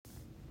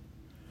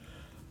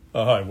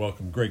Hi,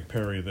 welcome. Greg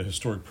Perry, the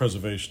historic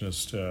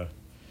preservationist,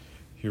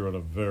 here on a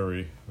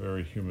very,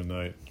 very humid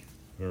night.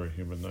 Very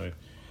humid night.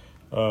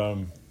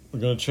 We're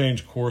going to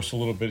change course a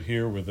little bit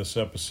here with this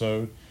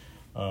episode.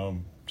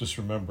 Just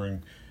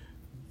remembering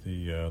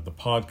the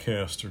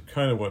podcast are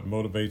kind of what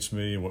motivates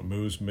me and what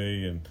moves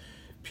me and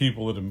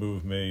people that have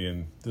moved me.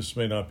 And this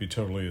may not be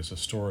totally as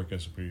historic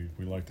as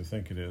we like to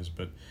think it is,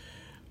 but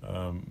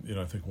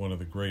I think one of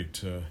the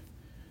great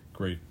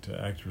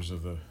actors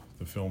of the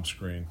film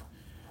screen,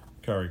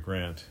 Cary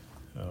Grant,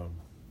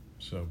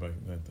 so by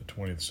the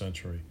 20th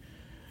century,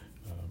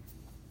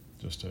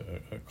 just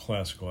a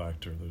classical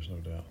actor. There's no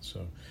doubt.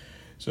 So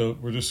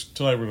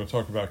tonight we're going to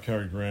talk about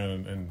Cary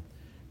Grant and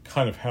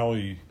kind of how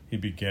he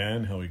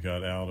began, how he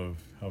got out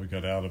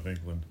of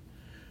England,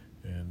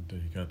 and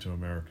he got to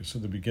America. So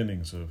the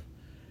beginnings of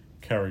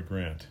Cary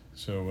Grant.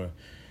 So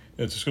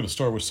it's just going to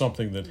start with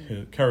something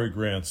that Cary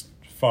Grant's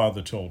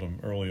father told him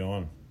early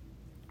on.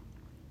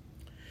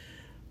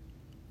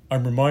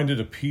 I'm reminded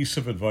a piece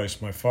of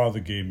advice my father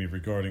gave me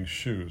regarding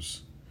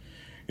shoes.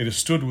 It has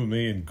stood with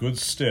me in good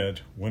stead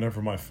whenever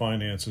my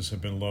finances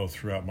have been low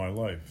throughout my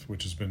life,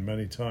 which has been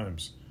many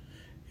times.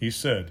 He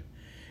said,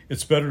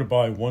 "It's better to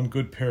buy one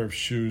good pair of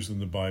shoes than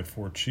to buy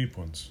 4 cheap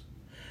ones.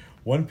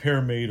 One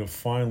pair made of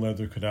fine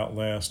leather could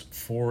outlast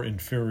 4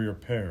 inferior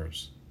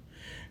pairs,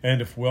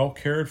 and if well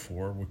cared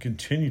for, will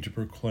continue to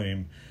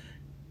proclaim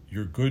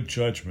your good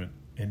judgment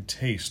and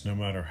taste no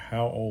matter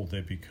how old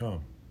they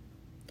become.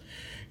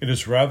 It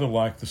is rather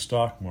like the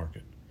stock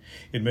market.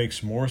 It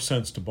makes more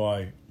sense to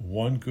buy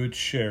one good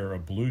share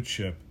of blue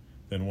chip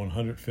than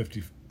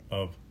 150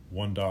 of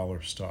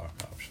 $1 stock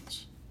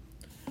options."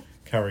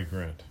 Cary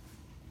Grant.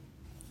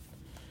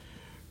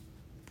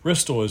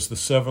 Bristol is the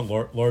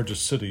 7th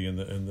largest city and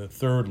the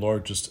 3rd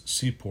largest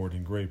seaport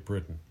in Great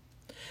Britain.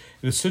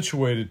 It is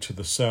situated to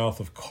the south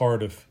of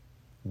Cardiff,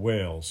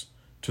 Wales,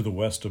 to the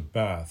west of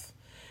Bath,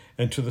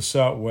 and to the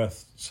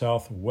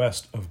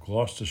southwest of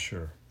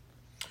Gloucestershire.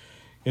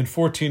 In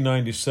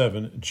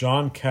 1497,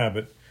 John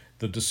Cabot,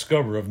 the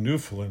discoverer of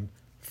Newfoundland,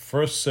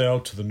 first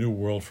sailed to the New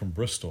World from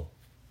Bristol.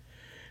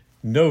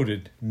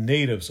 Noted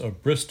natives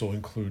of Bristol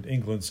include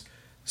England's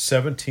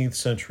 17th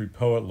century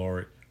poet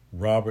laureate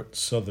Robert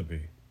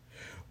Sotheby,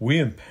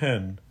 William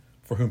Penn,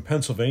 for whom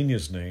Pennsylvania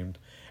is named,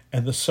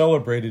 and the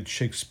celebrated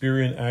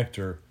Shakespearean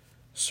actor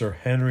Sir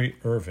Henry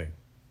Irving.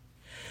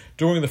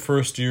 During the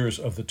first years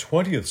of the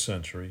 20th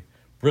century,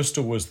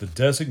 Bristol was the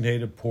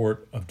designated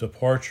port of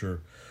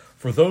departure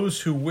for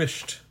those who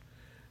wished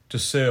to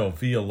sail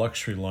via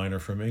luxury liner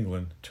from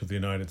England to the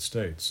United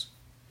States.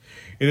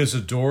 It is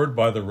adored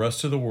by the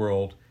rest of the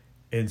world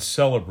and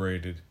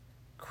celebrated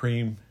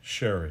cream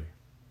sherry.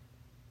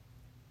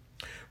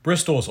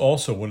 Bristol is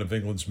also one of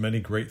England's many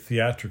great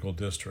theatrical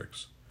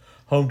districts,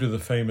 home to the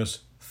famous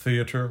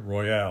Theatre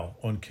Royal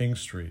on King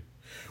Street,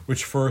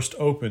 which first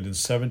opened in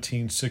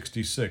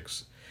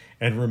 1766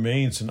 and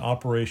remains in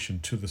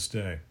operation to this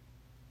day.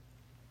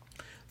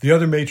 The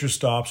other major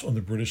stops on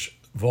the British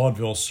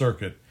vaudeville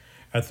circuit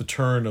at the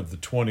turn of the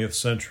 20th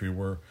century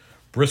were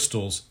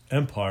Bristol's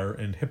Empire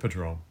and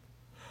Hippodrome.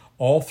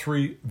 All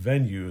 3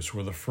 venues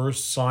were the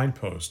first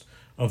signpost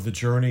of the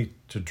journey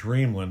to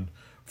dreamland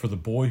for the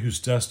boy whose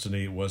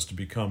destiny was to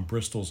become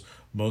Bristol's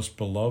most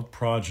beloved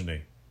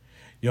progeny,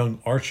 young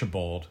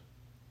Archibald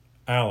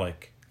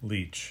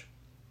Leach.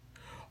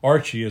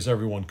 Archie, as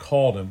everyone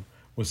called him,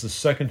 was the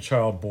second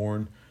child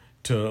born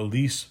to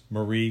Elise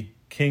Marie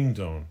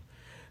Kingdon,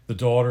 the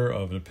daughter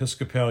of an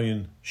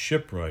Episcopalian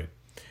shipwright,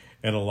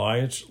 and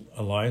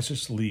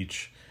Elias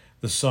Leach,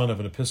 the son of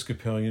an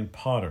Episcopalian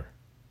potter.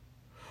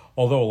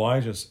 Although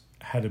Elias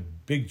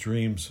had big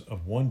dreams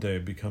of one day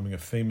becoming a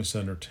famous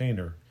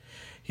entertainer,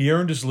 he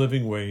earned his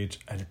living wage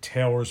at a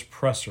tailor's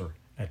presser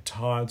at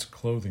Todd's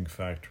clothing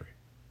factory.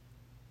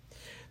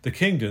 The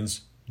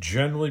Kingdons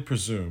generally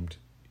presumed,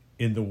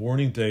 in the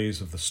waning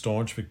days of the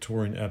staunch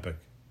Victorian epoch,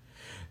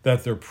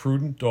 that their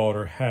prudent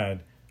daughter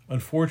had,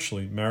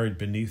 unfortunately, married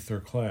beneath their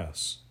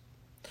class.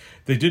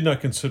 They did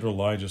not consider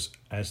Elias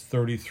as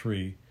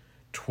 33,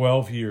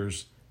 12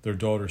 years their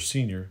daughter's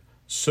senior,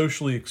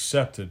 socially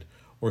accepted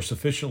or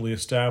sufficiently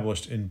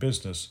established in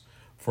business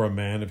for a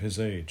man of his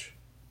age.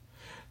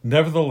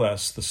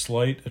 Nevertheless, the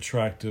slight,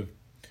 attractive,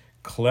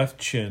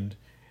 cleft-chinned,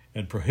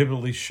 and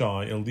prohibitively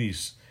shy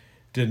Elise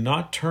did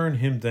not turn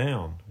him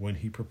down when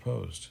he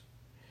proposed.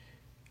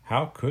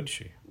 How could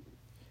she?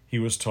 He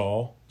was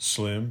tall,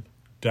 slim,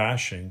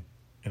 dashing,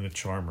 and a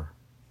charmer,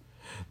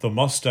 the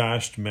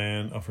mustached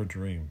man of her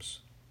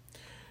dreams.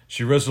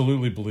 She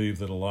resolutely believed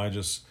that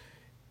Elias,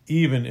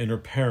 even that her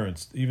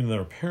parents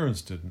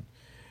didn't,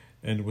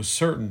 and was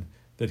certain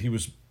that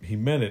he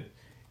meant it.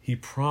 He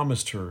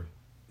promised her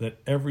that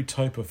every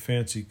type of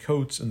fancy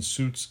coats and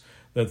suits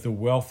that the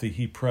wealthy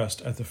he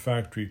pressed at the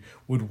factory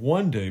would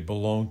one day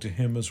belong to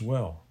him as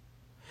well,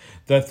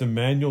 that the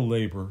manual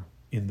labor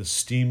in the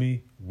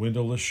steamy,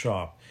 windowless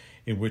shop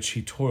in which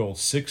he toiled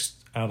 6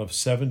 out of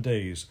 7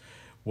 days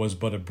was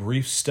but a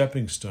brief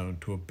stepping stone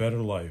to a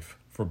better life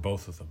for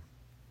both of them.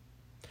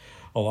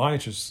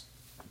 Elias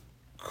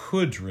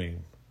could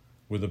dream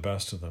with the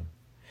best of them,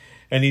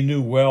 and he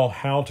knew well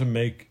how to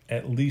make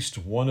at least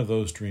one of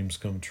those dreams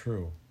come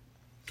true.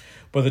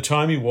 By the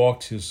time he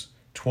walked his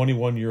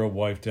 21-year-old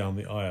wife down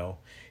the aisle,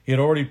 he had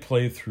already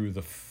played through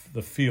the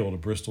field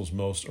of Bristol's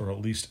most, or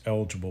at least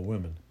eligible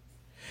women,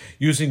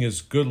 using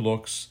his good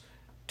looks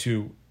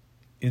to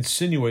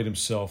insinuate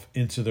himself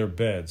into their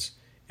beds,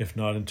 if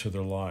not into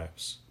their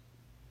lives.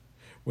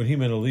 When he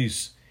met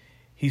Elise,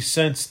 he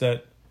sensed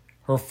that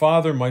her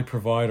father might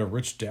provide a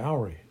rich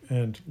dowry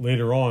and,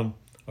 later on,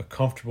 a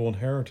comfortable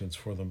inheritance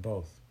for them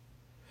both.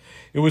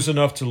 It was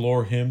enough to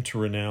lure him to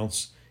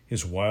renounce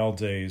his wild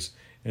days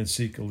and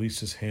seek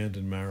Elise's hand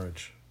in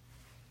marriage.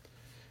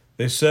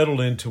 They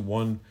settled into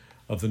one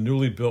of the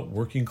newly built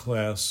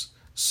working-class,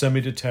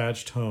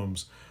 semi-detached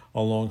homes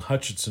along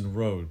Hutchinson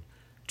Road,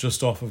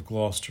 just off of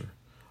Gloucester,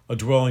 a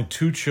dwelling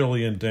too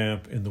chilly and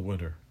damp in the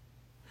winter.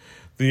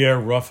 The air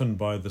roughened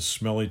by the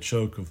smelly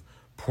choke of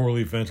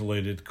poorly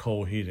ventilated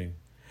coal heating,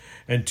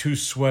 and too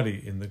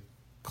sweaty in the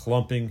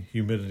clumping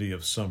humidity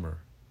of summer.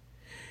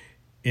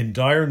 In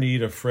dire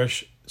need of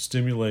fresh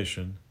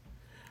stimulation,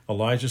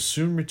 Elijah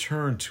soon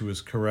returned to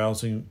his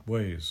carousing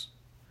ways.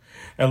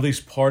 At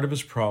least part of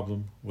his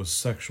problem was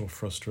sexual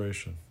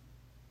frustration.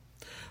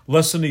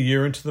 Less than a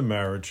year into the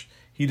marriage,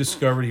 he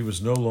discovered he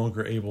was no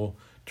longer able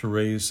to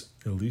raise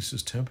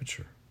Elise's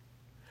temperature,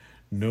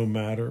 no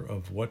matter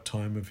of what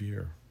time of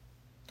year.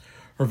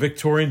 Her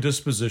Victorian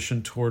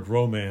disposition toward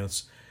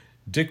romance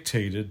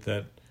dictated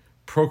that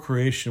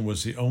procreation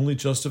was the only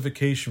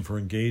justification for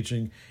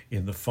engaging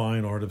in the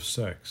fine art of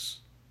sex.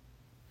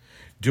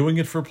 Doing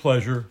it for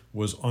pleasure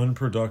was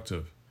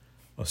unproductive,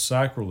 a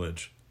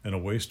sacrilege, and a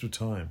waste of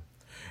time,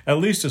 at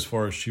least as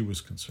far as she was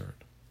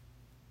concerned.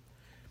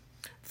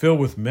 Filled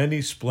with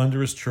many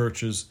splendorous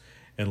churches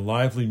and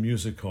lively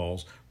music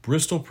halls,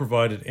 Bristol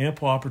provided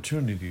ample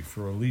opportunity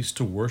for Elise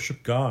to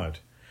worship God,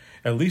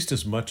 at least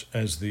as much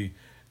as the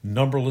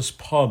numberless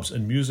pubs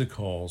and music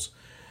halls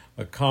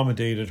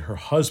accommodated her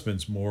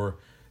husband's more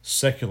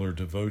secular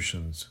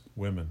devotions,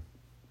 women.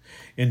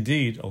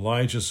 Indeed,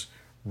 Elijah's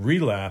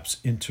relapse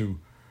into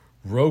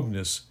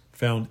rogueness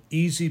found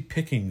easy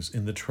pickings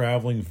in the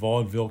traveling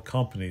vaudeville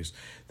companies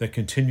that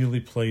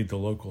continually played the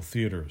local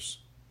theaters,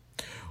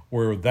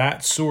 where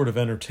that sort of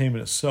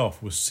entertainment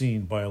itself was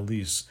seen by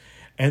Elise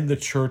and the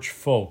church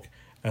folk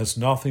as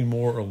nothing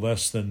more or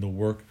less than the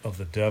work of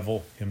the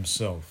devil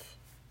himself.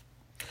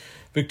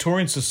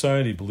 Victorian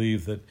society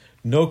believed that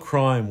no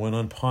crime went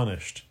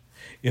unpunished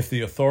if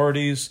the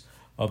authorities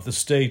of the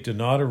state did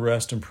not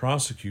arrest and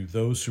prosecute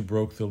those who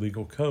broke the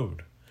legal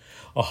code.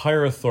 A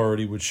higher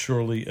authority would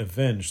surely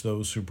avenge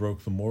those who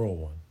broke the moral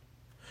one.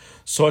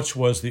 Such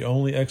was the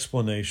only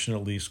explanation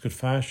Elise could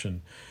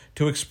fashion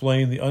to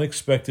explain the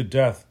unexpected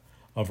death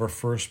of her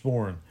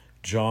firstborn,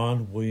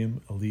 John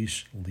William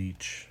Elisha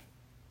Leach.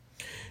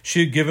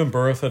 She had given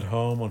birth at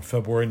home on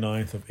February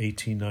 9th of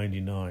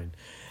 1899,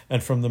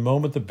 and from the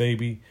moment the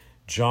baby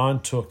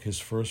John took his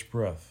first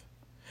breath,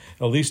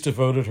 Elise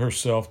devoted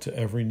herself to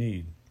every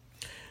need.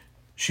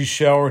 She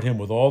showered him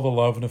with all the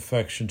love and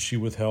affection she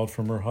withheld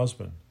from her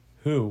husband,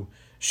 who,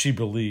 she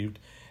believed,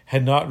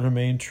 had not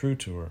remained true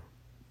to her.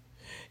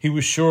 He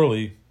was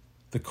surely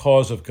the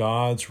cause of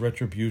God's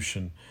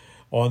retribution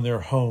on their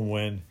home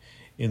when,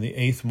 in the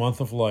 8th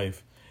month of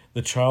life,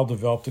 the child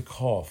developed a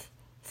cough,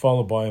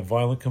 followed by a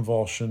violent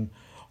convulsion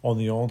on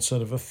the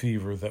onset of a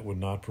fever that would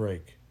not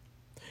break.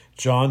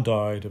 John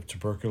died of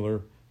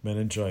tubercular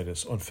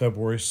meningitis on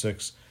February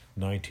 6,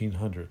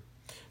 1900,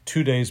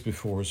 2 days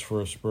before his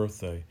first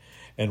birthday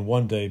and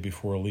 1 day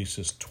before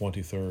Elise's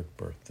 23rd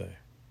birthday.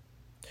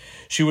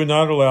 She would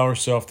not allow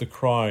herself to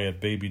cry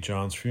at baby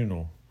John's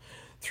funeral.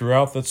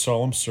 Throughout that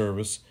solemn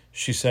service,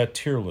 she sat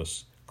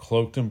tearless,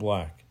 cloaked in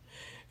black,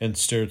 and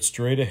stared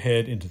straight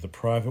ahead into the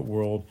private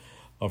world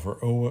of her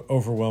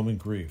overwhelming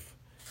grief.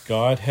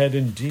 God had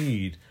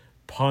indeed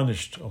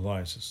punished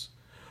Elias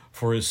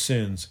for his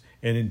sins,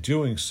 and in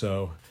doing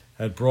so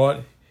had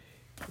brought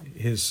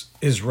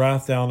his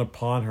wrath down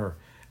upon her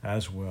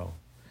as well.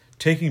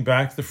 Taking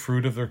back the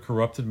fruit of their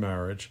corrupted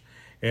marriage,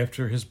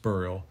 after his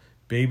burial,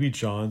 baby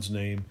John's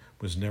name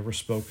was never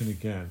spoken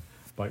again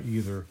by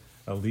either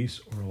Elise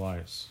or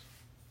Elias.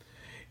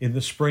 In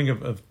the spring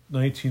of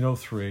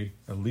 1903,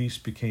 Elise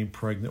became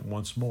pregnant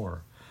once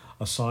more,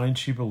 a sign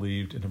she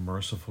believed in a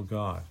merciful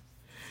God.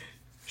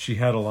 She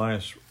had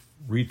Elias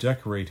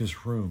redecorate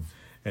his room,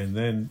 and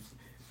then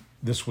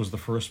this was the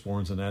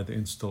firstborn's, and add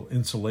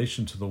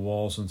insulation to the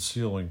walls and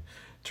ceiling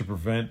to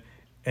prevent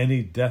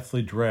any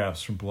deathly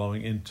drafts from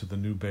blowing into the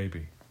new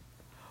baby.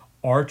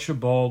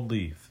 Archibald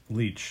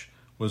Leach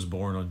was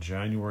born on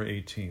January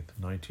 18,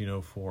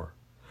 1904.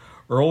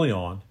 Early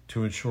on,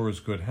 to ensure his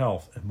good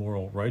health and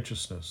moral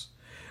righteousness,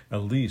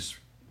 Elise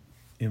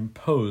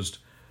imposed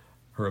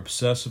her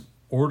obsessive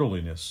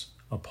orderliness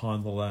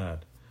upon the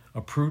lad, a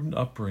prudent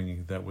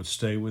upbringing that would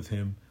stay with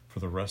him for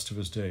the rest of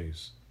his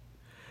days.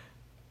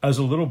 As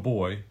a little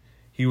boy,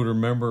 he would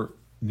remember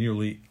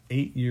nearly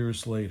 8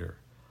 years later,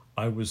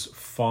 I was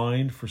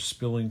fined for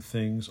spilling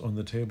things on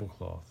the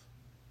tablecloth.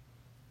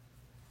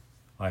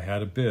 I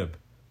had a bib,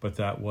 but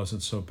that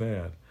wasn't so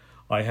bad.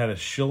 I had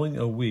 $1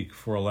 a week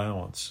for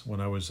allowance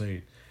when I was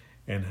 8,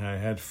 and I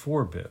had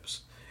 4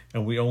 bibs,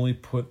 and we only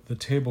put the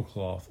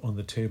tablecloth on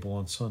the table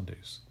on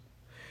Sundays.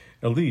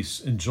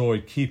 Elise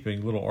enjoyed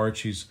keeping little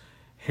Archie's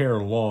hair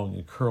long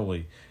and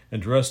curly,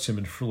 and dressed him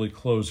in frilly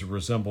clothes that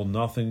resembled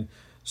nothing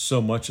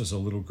so much as a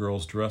little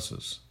girl's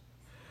dresses.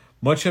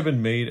 Much had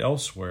been made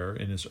elsewhere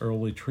in his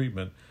early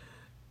treatment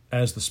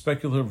as the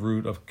speculative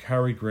root of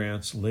Cary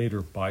Grant's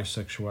later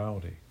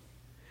bisexuality.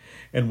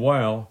 And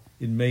while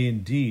it may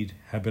indeed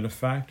have been a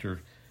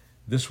factor,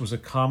 this was a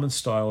common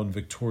style in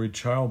Victorian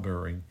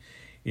childbearing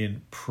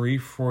in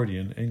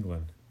pre-Freudian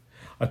England.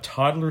 A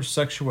toddler's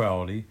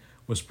sexuality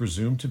was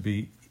presumed to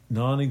be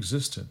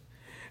non-existent,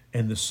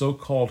 and the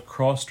so-called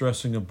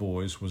cross-dressing of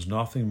boys was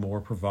nothing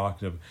more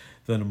provocative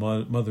than a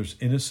mother's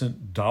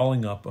innocent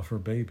dolling up of her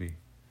baby,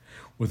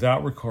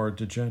 without regard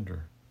to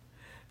gender.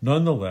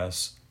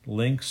 Nonetheless,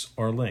 links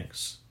are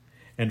links,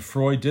 and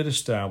Freud did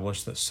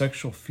establish that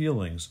sexual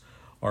feelings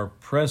are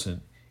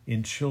present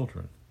in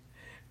children,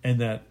 and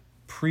that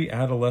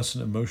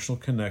pre-adolescent emotional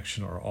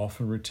connection are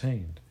often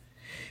retained,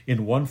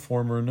 in one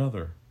form or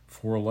another,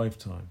 for a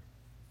lifetime.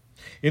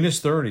 In his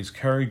 30s,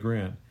 Cary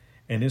Grant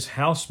and his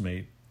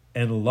housemate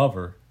and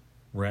lover,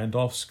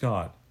 Randolph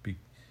Scott,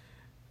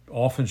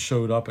 often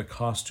showed up at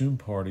costume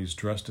parties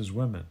dressed as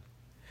women.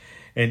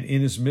 And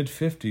in his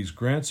mid-50s,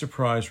 Grant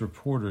surprised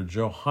reporter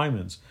Joe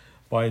Hyman's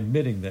by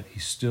admitting that he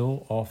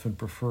still often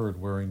preferred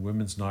wearing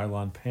women's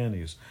nylon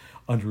panties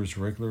under his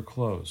regular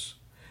clothes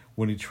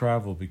when he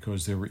traveled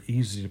because they were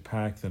easier to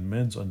pack than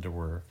men's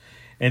underwear,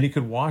 and he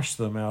could wash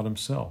them out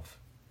himself,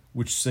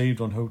 which saved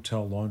on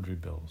hotel laundry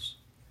bills.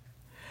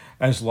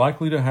 As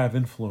likely to have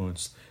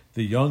influenced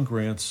the young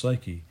Grant's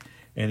psyche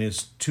and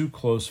his too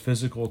close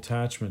physical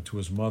attachment to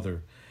his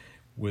mother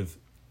with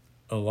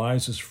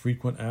Eliza's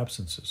frequent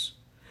absences,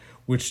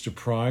 which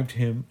deprived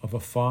him of a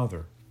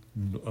father's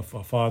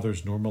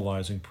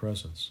normalizing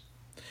presence.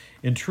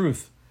 In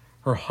truth,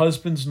 her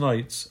husband's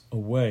nights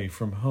away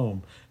from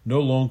home no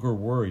longer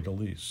worried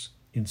Elise.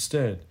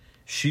 Instead,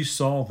 she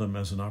saw them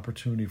as an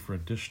opportunity for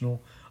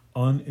additional,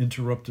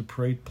 uninterrupted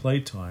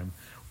playtime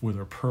with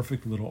her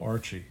perfect little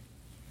Archie.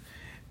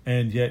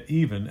 And yet,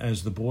 even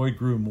as the boy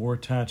grew more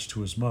attached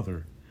to his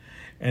mother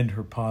and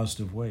her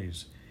positive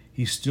ways,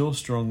 he still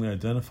strongly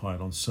identified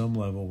on some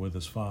level with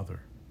his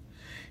father.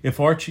 If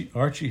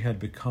Archie had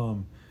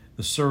become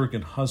the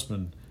surrogate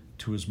husband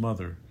to his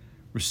mother,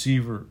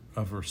 receiver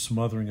of her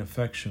smothering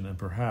affection and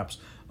perhaps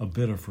a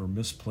bit of her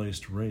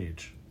misplaced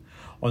rage,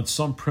 on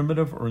some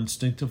primitive or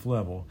instinctive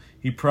level,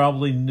 he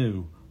probably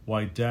knew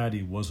why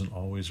Daddy wasn't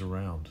always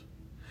around.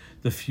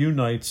 The few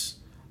nights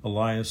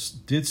Elias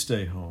did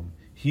stay home,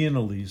 he and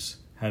Elise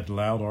had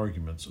loud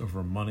arguments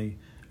over money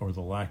or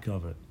the lack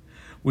of it,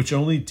 which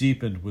only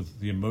deepened with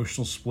the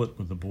emotional split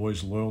with the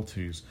boy's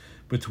loyalties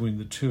between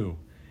the two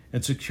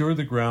and secured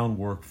the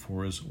groundwork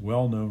for his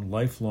well-known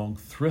lifelong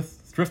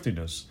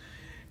thriftiness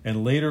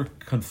and later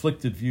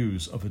conflicted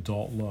views of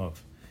adult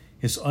love,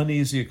 his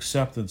uneasy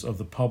acceptance of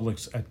the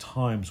public's at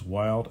times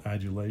wild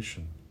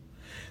adulation,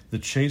 the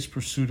chaste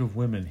pursuit of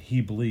women he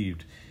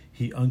believed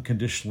he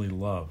unconditionally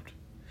loved,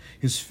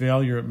 his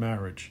failure at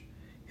marriage,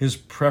 his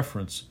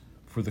preference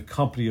for the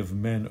company of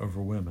men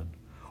over women,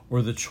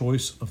 or the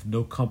choice of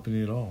no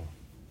company at all.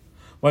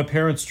 My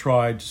parents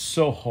tried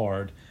so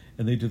hard,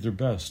 and they did their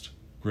best,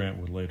 Grant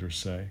would later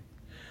say.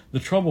 The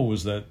trouble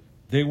was that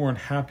they weren't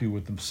happy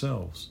with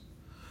themselves.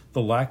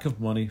 The lack of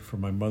money for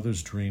my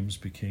mother's dreams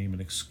became an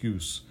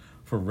excuse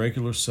for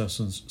regular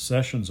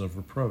sessions of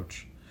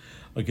reproach,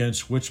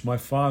 against which my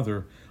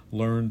father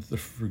learned the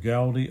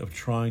frugality of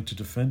trying to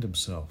defend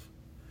himself.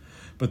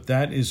 But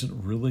that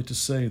isn't really to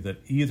say that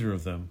either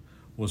of them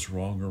was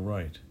wrong or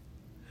right.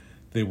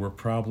 They were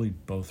probably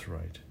both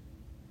right.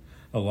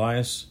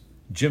 Elias,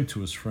 Jim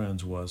to his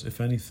friends, was, if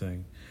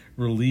anything,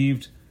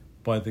 relieved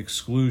by the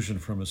exclusion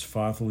from his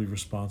fatherly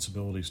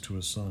responsibilities to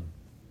his son.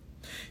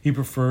 He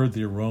preferred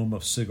the aroma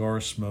of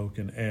cigar smoke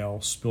and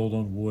ale spilled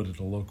on wood at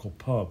a local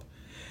pub,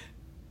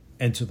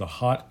 and to the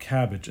hot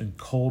cabbage and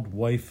cold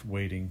wife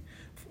waiting,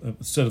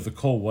 instead of the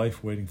cold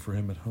wife waiting for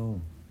him at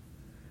home.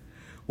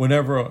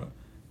 Whenever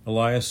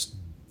Elias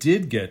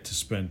did get to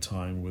spend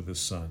time with his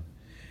son,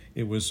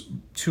 it was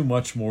too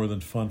much more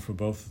than fun for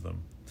both of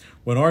them.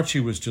 When Archie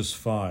was just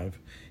 5,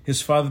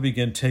 his father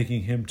began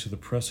taking him to the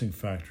pressing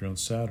factory on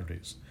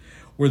Saturdays,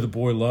 where the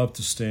boy loved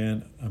to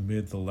stand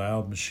amid the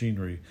loud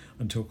machinery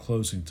until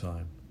closing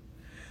time,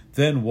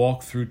 then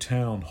walk through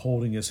town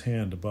holding his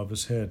hand above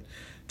his head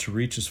to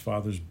reach his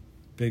father's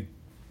big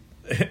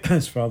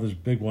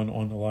one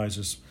on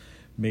Eliza's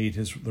made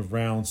the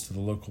rounds to the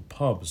local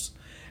pubs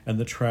and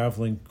the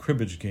traveling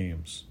cribbage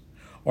games.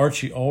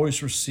 Archie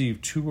always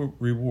received 2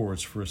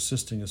 rewards for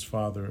assisting his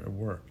father at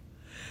work.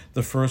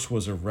 The first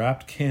was a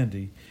wrapped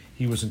candy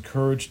he was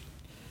encouraged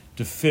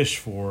to fish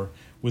for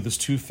with his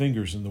 2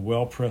 fingers in the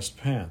well-pressed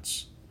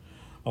pants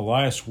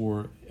Elias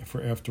wore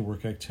for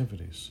after-work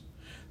activities.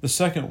 The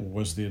second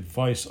was the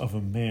advice of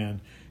a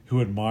man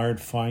who admired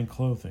fine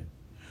clothing,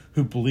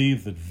 who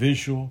believed that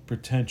visual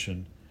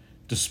pretension,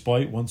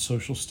 despite one's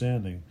social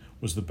standing,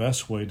 was the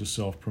best way to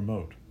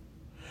self-promote.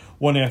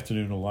 One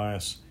afternoon,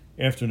 Elias,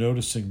 after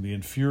noticing the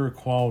inferior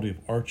quality of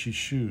Archie's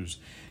shoes,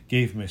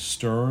 gave him a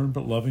stern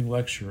but loving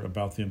lecture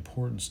about the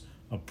importance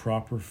of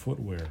proper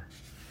footwear.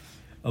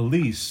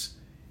 Elise,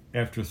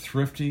 after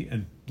thrifty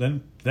and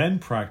then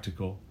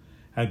practical,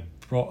 had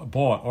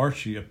bought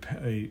Archie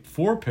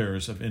 4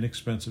 pairs of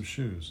inexpensive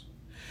shoes.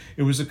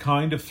 It was a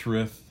kind of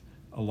thrift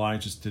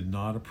Elias did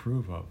not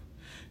approve of.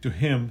 To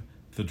him,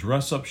 the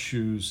dress-up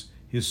shoes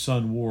his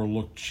son wore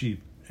looked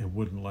cheap and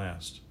wouldn't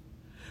last.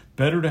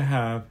 Better to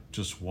have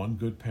just one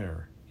good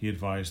pair, he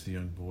advised the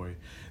young boy,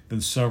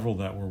 than several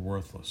that were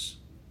worthless.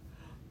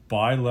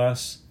 Buy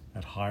less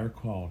at higher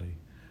quality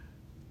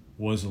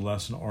was a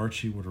lesson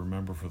Archie would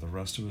remember for the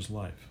rest of his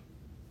life.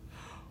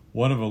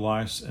 One of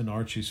Elias and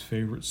Archie's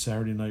favorite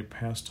Saturday night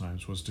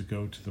pastimes was to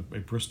go to a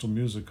Bristol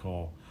music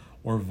hall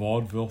or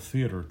vaudeville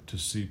theater to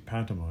see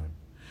pantomime,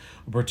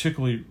 a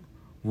particularly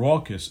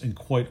raucous and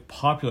quite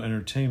popular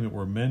entertainment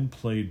where men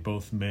played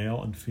both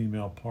male and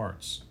female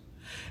parts,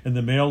 and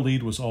the male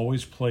lead was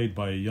always played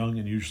by a young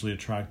and usually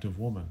attractive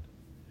woman,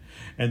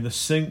 and the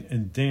sing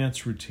and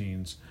dance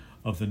routines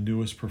of the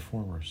newest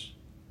performers.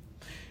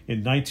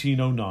 In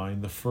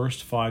 1909, the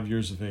first 5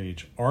 years of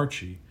age,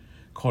 Archie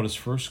caught his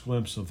first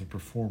glimpse of the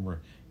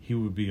performer he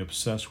would be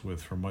obsessed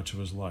with for much of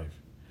his life.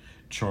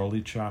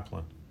 Charlie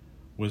Chaplin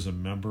was a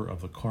member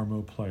of the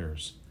Carmo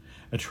Players,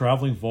 a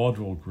traveling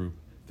vaudeville group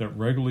that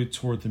regularly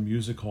toured the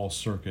music hall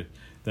circuit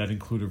that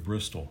included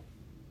Bristol.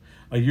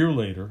 A year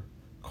later,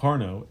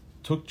 Carno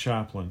took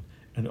Chaplin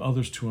and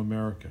others to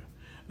America,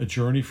 a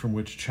journey from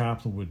which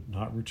Chaplin would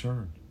not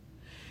return.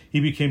 He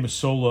became a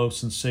solo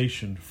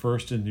sensation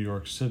first in New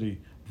York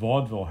City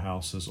vaudeville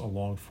houses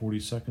along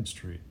 42nd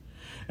Street,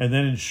 and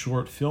then in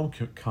short film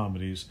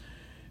comedies,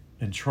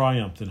 and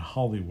triumphed in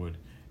Hollywood,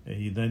 and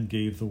he then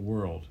gave the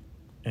world,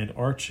 and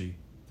Archie,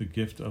 the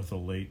gift of the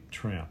late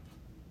tramp.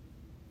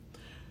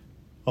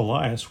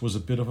 Elias was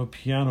a bit of a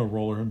piano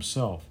roller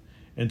himself,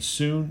 and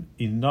soon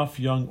enough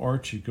young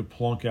Archie could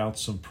plunk out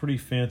some pretty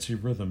fancy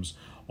rhythms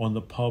on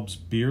the pub's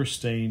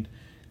beer-stained,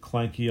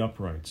 clanky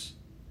uprights.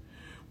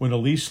 When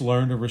Elise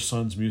learned of her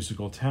son's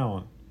musical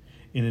talent,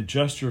 in a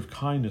gesture of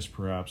kindness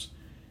perhaps,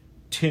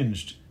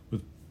 tinged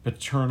with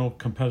paternal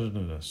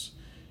competitiveness,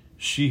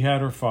 she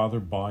had her father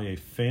buy a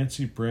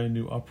fancy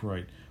brand-new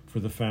upright for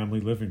the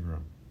family living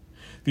room.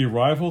 The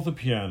arrival of the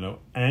piano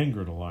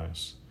angered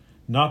Elias,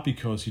 not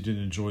because he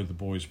didn't enjoy the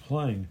boys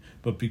playing,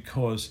 but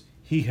because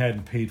he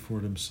hadn't paid for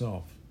it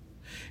himself.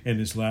 And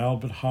his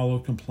loud but hollow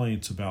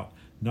complaints about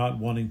not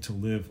wanting to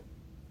live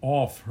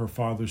off her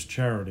father's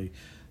charity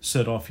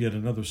set off yet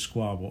another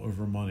squabble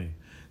over money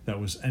that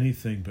was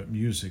anything but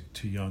music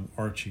to young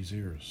Archie's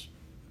ears.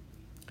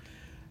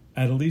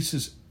 At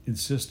Elise's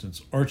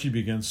insistence, Archie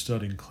began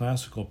studying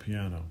classical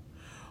piano,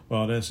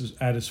 while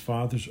at his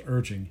father's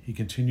urging, he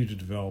continued to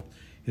develop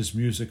his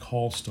music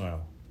hall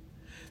style.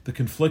 The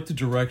conflicted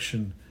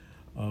direction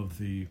of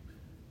the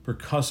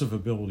percussive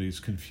abilities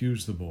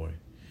confused the boy,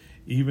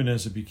 even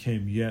as it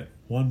became yet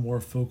one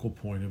more focal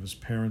point of his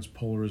parents'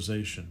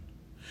 polarization,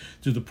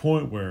 to the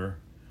point where,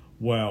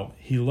 while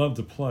he loved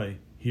to play,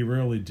 he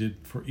rarely did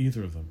for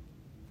either of them.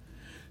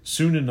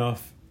 Soon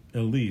enough,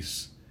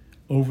 Elise,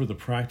 over the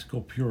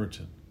practical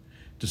Puritan,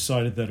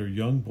 decided that her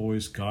young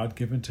boy's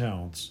God-given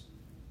talents,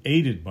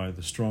 aided by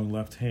the strong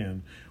left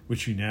hand,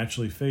 which he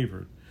naturally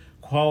favored,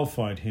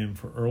 qualified him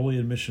for early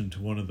admission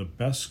to one of the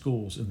best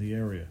schools in the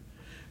area,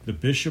 the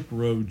Bishop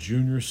Road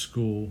Junior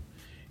School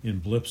in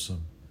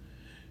Blipsum.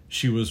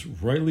 She was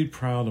rightly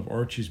proud of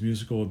Archie's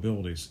musical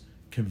abilities,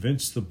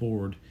 convinced the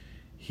board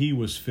he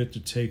was fit to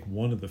take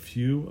one of the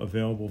few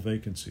available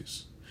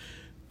vacancies.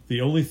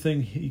 The only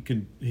thing he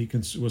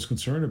was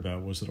concerned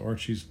about was that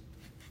Archie's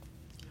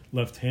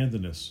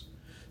left-handedness,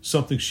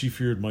 something she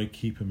feared might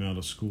keep him out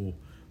of school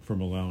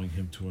from allowing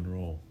him to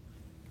enroll.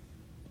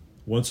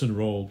 Once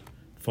enrolled,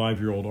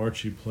 5-year-old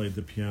Archie played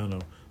the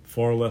piano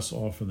far less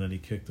often than he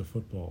kicked a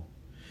football,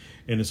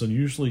 and his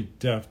unusually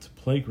deft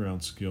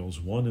playground skills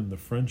won him the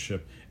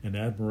friendship and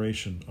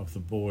admiration of the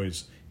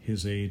boys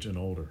his age and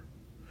older.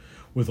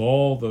 With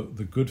all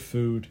the good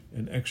food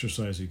and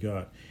exercise he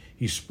got,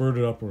 he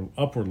spurted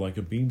upward like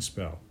a bean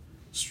spout,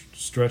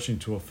 stretching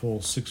to a full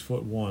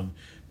 6'1"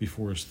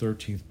 before his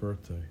 13th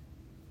birthday.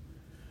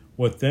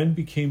 What then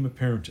became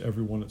apparent to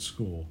everyone at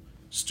school,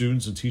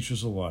 students and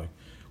teachers alike,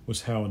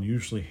 was how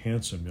unusually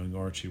handsome young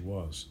Archie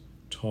was,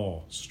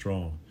 tall,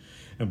 strong,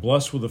 and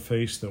blessed with a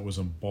face that was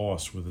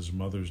embossed with his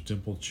mother's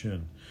dimpled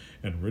chin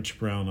and rich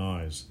brown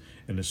eyes,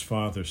 and his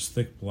father's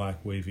thick black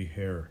wavy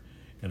hair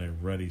and a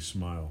ready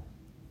smile.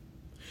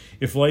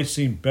 If life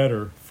seemed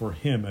better for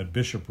him at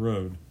Bishop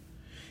Road,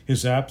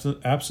 his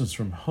absence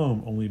from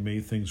home only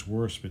made things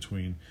worse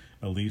between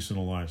Elise and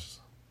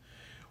Elias.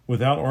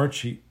 Without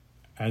Archie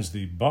as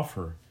the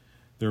buffer,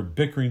 their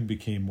bickering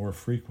became more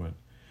frequent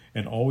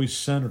and always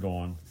centered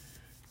on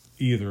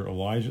either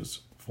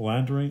Elijah's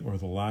philandering or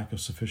the lack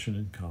of sufficient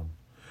income.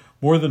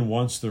 More than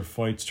once their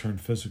fights turned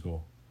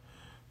physical.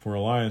 For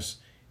Elias,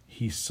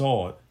 he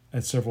saw it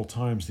at several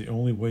times the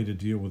only way to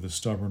deal with his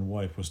stubborn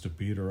wife was to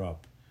beat her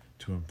up,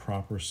 to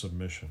improper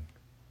submission.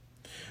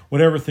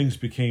 Whenever things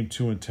became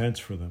too intense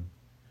for them,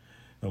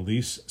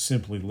 Elise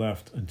simply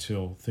left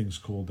until things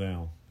cooled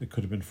down. It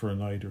could have been for a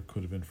night or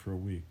could have been for a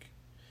week.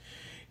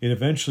 It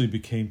eventually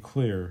became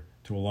clear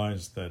to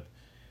Elias that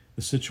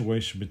the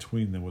situation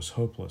between them was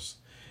hopeless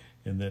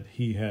and that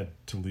he had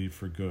to leave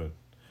for good.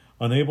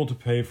 Unable to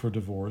pay for a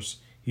divorce,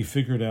 he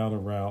figured out a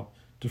route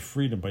to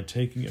freedom by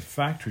taking a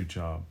factory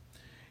job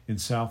in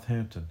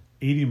Southampton,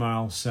 80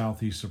 miles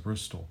southeast of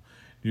Bristol,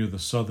 near the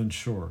southern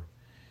shore.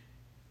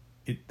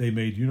 They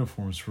made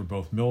uniforms for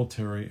both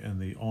military and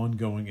the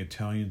ongoing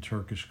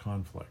Italian-Turkish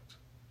conflict.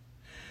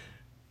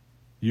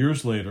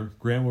 Years later,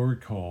 Grant will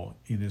recall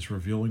in his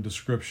revealing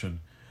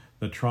description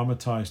the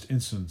traumatized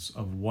instance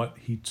of what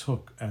he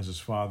took as his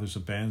father's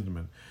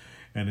abandonment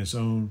and his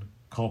own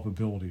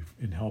culpability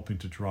in helping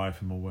to drive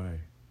him away.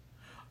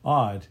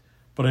 Odd,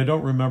 but I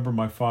don't remember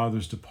my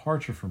father's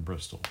departure from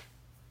Bristol.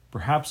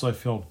 Perhaps I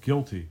felt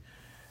guilty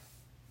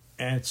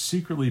at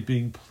secretly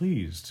being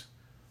pleased,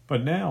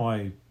 but now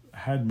I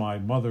had my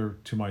mother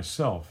to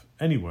myself.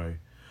 Anyway,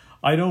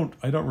 I don't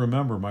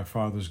remember my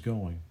father's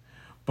going,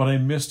 but I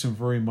missed him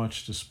very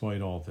much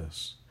despite all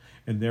this,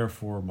 and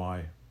therefore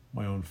my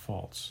own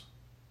faults.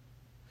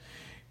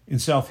 In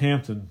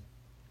Southampton,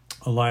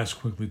 Elias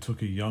quickly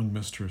took a young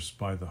mistress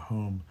by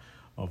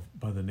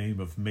the name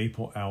of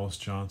Maple Alice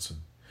Johnson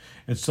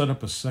and set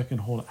up a second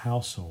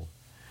household.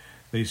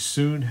 They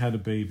soon had a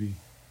baby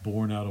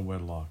born out of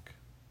wedlock.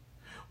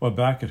 While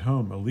back at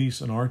home,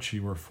 Elise and Archie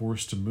were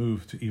forced to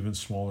move to even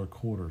smaller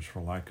quarters for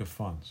lack of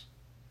funds.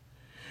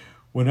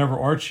 Whenever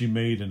Archie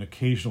made an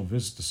occasional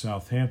visit to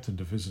Southampton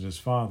to visit his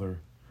father,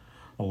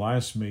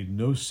 Elias made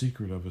no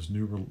secret of his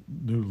new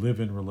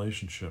live-in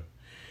relationship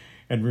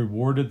and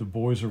rewarded the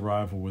boy's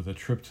arrival with a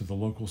trip to the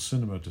local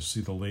cinema to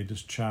see the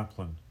latest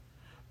Chaplin,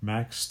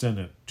 Max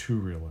Stennett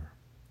two-reeler.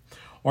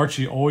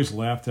 Archie always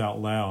laughed out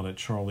loud at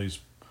Charlie's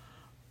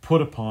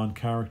put-upon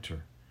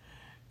character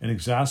and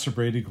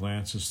exacerbated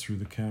glances through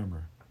the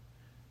camera.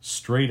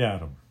 Straight at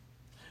him.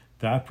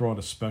 That brought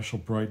a special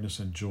brightness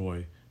and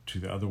joy to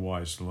the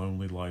otherwise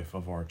lonely life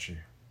of Archie.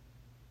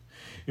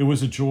 It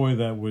was a joy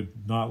that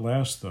would not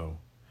last, though.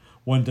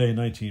 One day in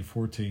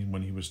 1914,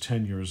 when he was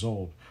 10 years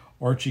old,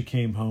 Archie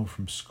came home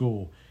from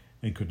school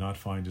and could not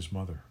find his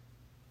mother.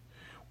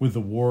 With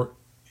the war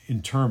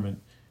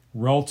interment,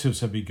 relatives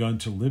had begun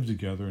to live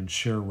together and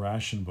share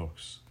ration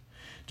books.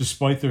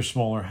 Despite their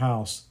smaller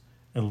house,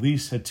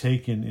 Elise had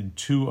taken in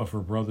 2 of her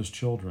brother's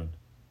children,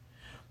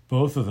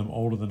 both of them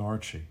older than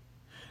Archie.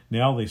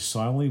 Now they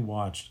silently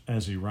watched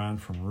as he ran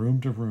from room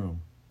to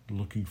room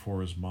looking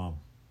for his mom.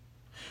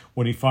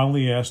 When he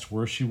finally asked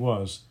where she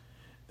was,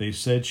 they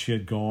said she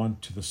had gone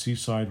to the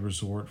seaside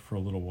resort for a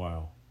little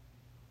while.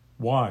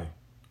 Why?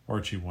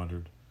 Archie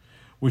wondered.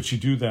 Would she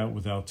do that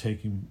without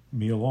taking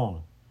me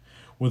along?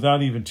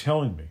 Without even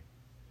telling me?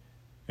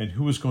 And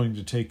who was going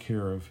to take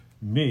care of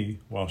me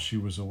while she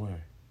was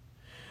away?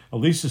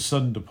 Elise's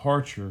sudden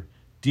departure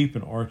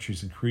deepened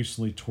Archie's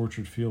increasingly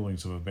tortured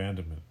feelings of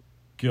abandonment,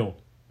 guilt,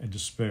 and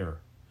despair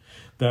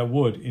that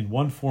would, in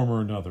one form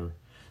or another,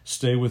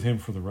 stay with him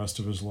for the rest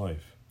of his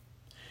life.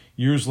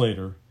 Years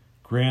later,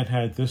 Grant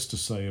had this to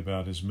say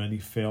about his many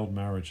failed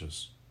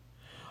marriages.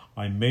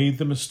 I made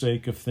the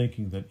mistake of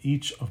thinking that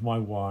each of my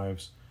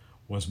wives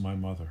was my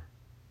mother,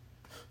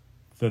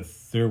 that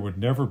there would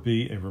never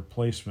be a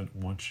replacement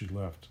once she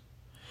left.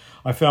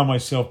 I found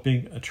myself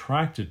being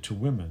attracted to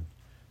women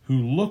who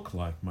looked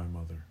like my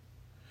mother.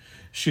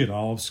 She had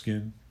olive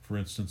skin, for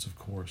instance, of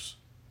course.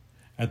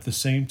 At the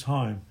same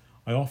time,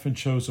 I often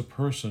chose a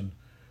person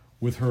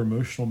with her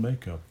emotional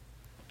makeup,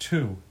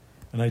 too,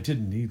 and I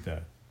didn't need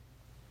that.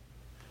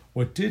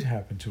 What did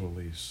happen to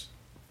Elise?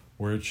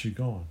 Where had she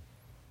gone?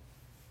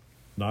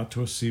 Not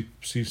to a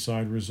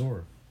seaside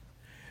resort,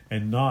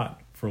 and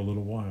not for a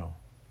little while,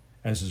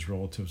 as his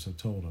relatives had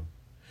told him.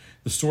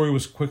 The story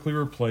was quickly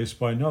replaced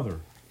by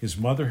another. His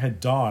mother had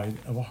died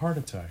of a heart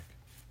attack.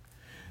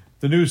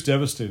 The news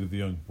devastated the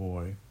young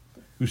boy,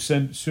 who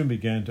soon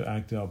began to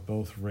act out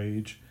both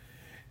rage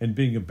and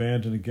being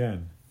abandoned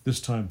again, this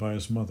time by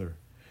his mother,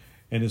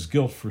 and his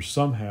guilt for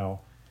somehow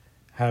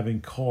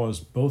having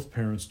caused both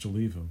parents to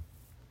leave him.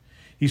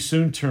 He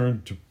soon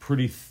turned to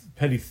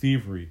petty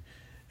thievery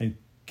and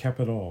kept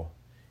it all.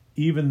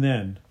 Even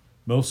then,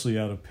 mostly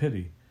out of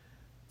pity,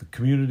 the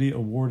community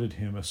awarded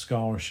him a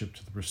scholarship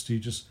to the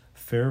prestigious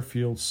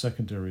Fairfield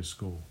Secondary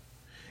School.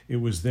 It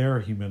was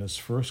there he met his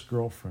first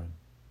girlfriend,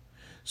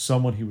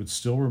 someone he would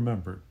still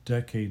remember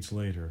decades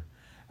later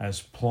as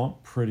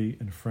plump, pretty,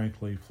 and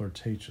frankly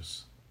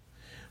flirtatious,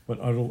 but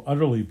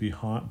utterly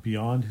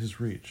beyond his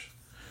reach.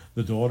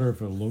 The daughter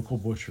of a local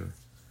butcher,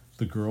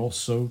 the girl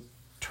so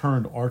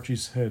turned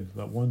Archie's head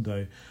that one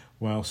day,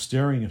 while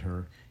staring at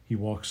her, he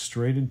walked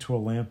straight into a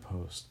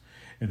lamppost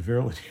and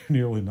very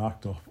nearly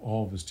knocked off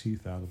all of his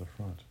teeth out of the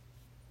front.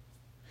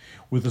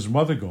 With his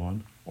mother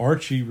gone,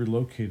 Archie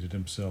relocated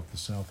himself to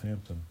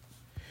Southampton.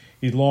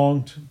 He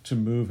longed to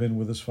move in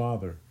with his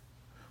father,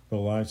 but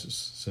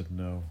Elias said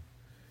no,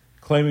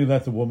 claiming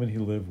that the woman he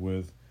lived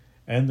with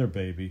and their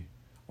baby,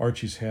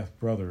 Archie's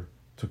half-brother,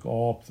 took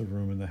all up the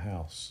room in the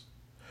house.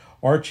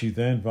 Archie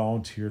then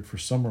volunteered for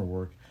summer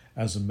work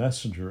as a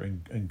messenger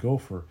and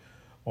gopher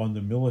on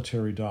the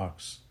military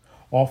docks,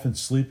 often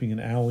sleeping in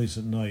alleys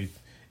at night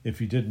if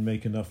he didn't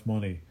make enough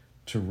money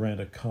to rent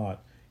a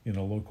cot in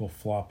a local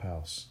flop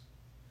house.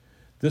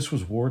 This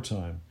was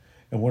wartime,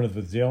 and one of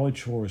the daily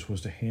chores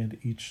was to hand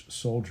each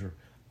soldier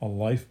a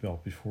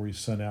lifebelt before he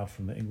sent out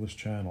from the English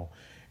Channel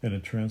in a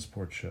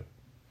transport ship,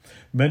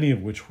 many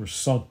of which were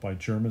sunk by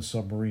German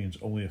submarines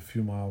only a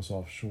few miles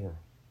offshore.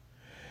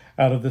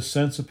 Out of this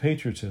sense of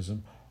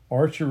patriotism,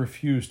 Archie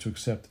refused to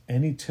accept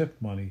any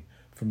tip money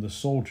from the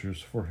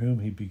soldiers for whom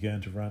he began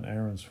to run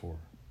errands for.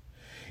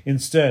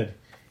 Instead,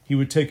 he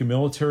would take a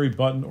military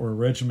button or a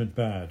regiment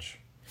badge.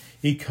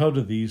 He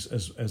coveted these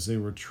as they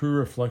were a true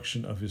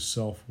reflection of his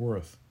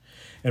self-worth,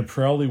 and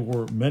proudly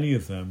wore many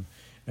of them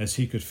as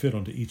he could fit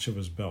onto each of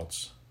his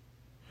belts.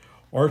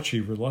 Archie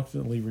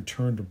reluctantly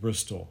returned to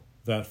Bristol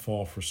that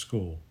fall for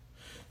school,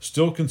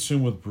 still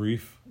consumed with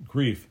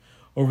grief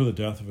over the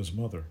death of his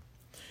mother.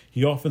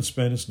 He often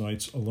spent his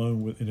nights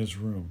alone in his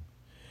room,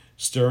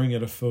 staring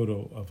at a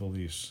photo of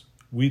Elise,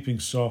 weeping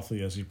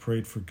softly as he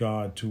prayed for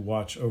God to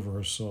watch over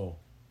her soul.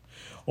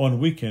 On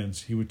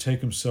weekends, he would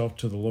take himself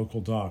to the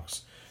local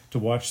docks to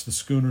watch the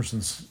schooners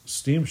and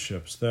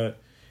steamships that,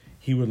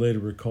 he would later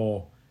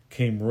recall,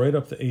 came right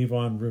up the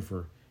Avon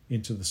River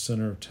into the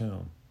center of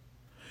town.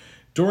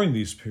 During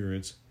these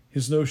periods,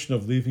 his notion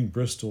of leaving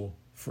Bristol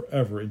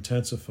forever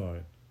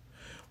intensified.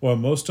 While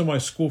most of my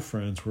school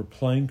friends were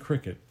playing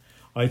cricket,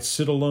 I'd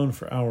sit alone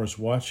for hours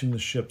watching the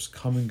ships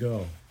come and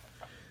go,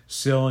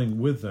 sailing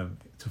with them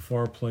to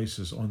far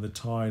places on the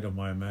tide of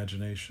my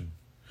imagination,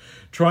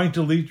 trying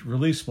to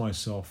release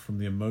myself from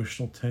the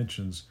emotional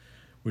tensions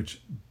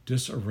which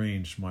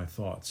disarranged my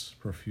thoughts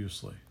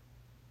profusely.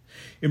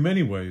 In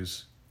many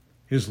ways,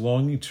 his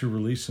longing to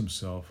release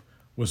himself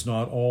was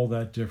not all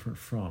that different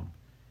from,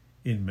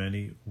 in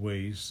many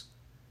ways,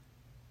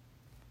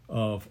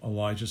 of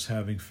Elijah's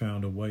having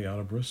found a way out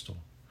of Bristol.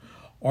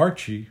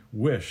 Archie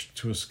wished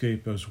to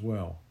escape as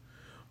well,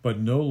 but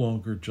no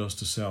longer just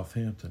to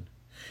Southampton.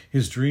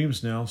 His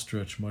dreams now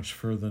stretched much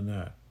further than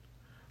that,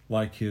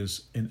 like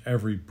his in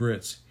every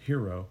Brit's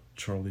hero,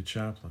 Charlie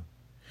Chaplin.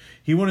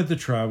 He wanted to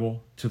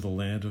travel to the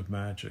land of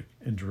magic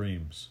and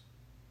dreams,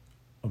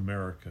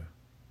 America.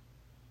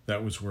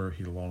 That was where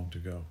he longed to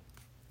go.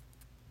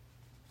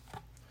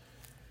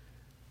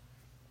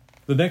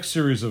 The next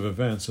series of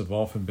events have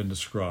often been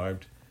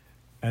described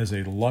as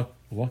a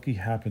lucky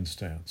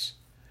happenstance,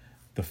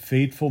 the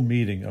fateful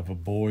meeting of a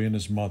boy and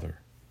his mother,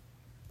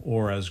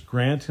 or as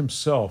Grant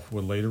himself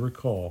would later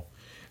recall,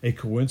 a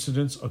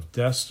coincidence of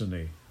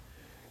destiny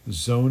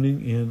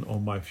zoning in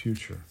on my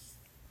future.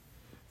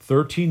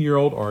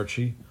 13-year-old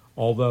Archie,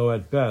 although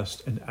at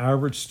best an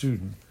average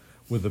student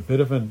with a bit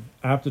of an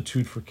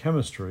aptitude for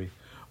chemistry,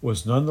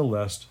 was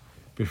nonetheless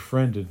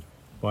befriended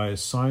by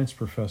his science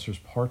professor's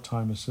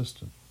part-time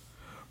assistant,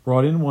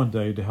 brought in one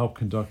day to help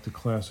conduct a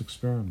class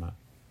experiment.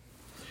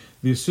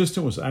 The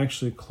assistant was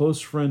actually a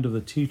close friend of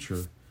the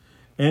teacher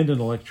and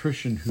an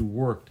electrician who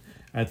worked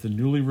at the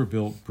newly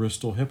rebuilt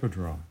Bristol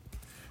Hippodrome,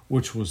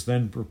 which was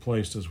then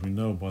replaced, as we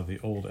know, by the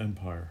old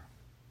Empire.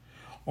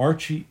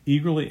 Archie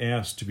eagerly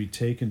asked to be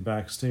taken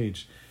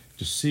backstage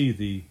to see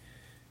the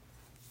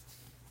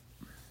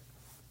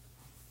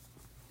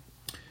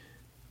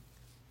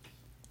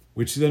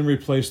which then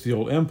replaced the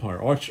old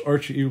Empire.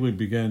 Archie eagerly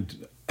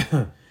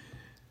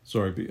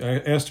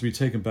asked to be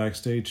taken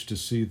backstage to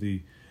see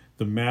the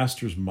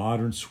master's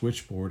modern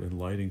switchboard and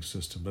lighting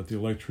system that the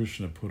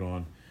electrician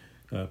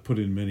had put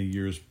in many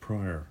years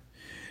prior.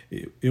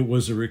 It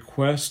was a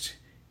request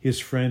his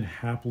friend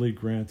happily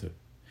granted,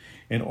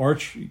 and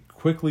Archie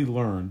quickly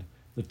learned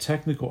the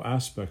technical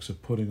aspects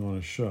of putting on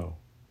a show.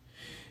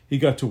 He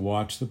got to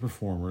watch the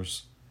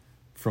performers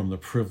from the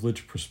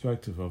privileged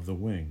perspective of the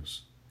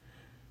wings,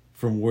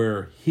 from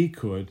where he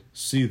could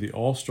see the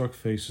awestruck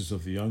faces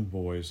of the young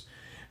boys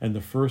and the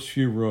first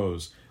few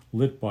rows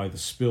lit by the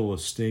spill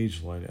of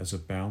stage light as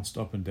it bounced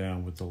up and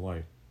down with the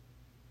light.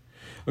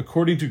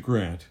 According to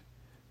Grant,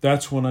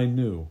 that's when I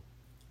knew,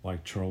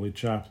 like Charlie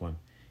Chaplin,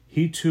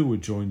 he too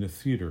would join the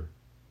theater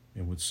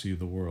and would see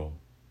the world.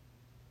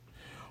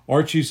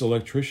 Archie's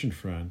electrician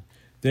friend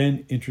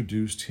then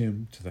introduced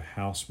him to the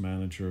house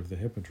manager of the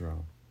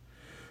Hippodrome,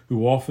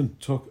 who often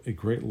took a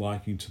great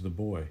liking to the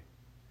boy.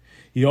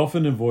 He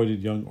often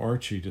invited young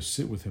Archie to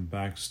sit with him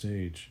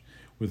backstage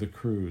with the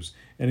crews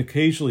and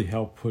occasionally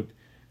help put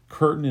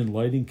curtain and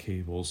lighting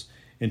cables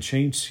and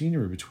change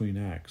scenery between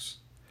acts.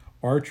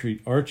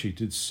 Archie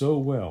did so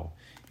well,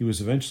 he was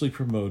eventually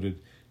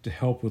promoted to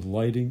help with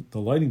lighting.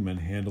 The lighting men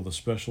handle the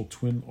special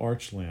twin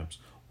arch lamps,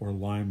 or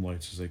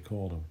limelights as they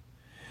called them,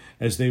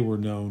 as they were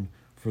known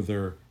for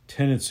their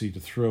tendency to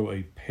throw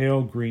a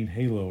pale green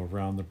halo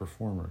around the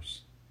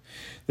performers.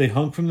 They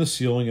hung from the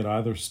ceiling at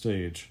either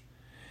stage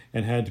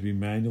and had to be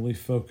manually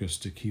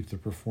focused to keep the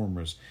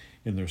performers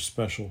in their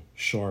special,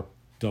 sharp,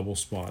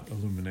 double-spot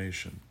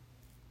illumination.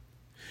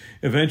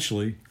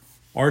 Eventually,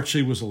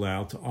 Archie was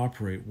allowed to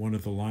operate one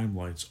of the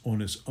limelights on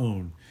his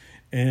own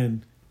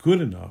and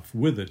good enough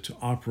with it to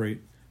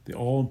operate the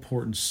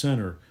all-important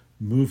center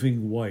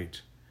moving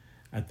white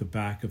at the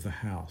back of the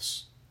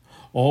house.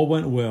 All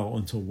went well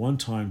until one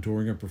time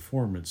during a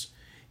performance,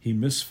 he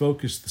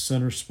misfocused the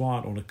center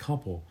spot on a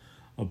couple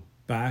of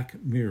back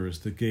mirrors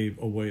that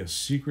gave away a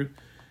secret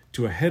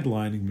to a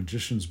headlining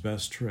magician's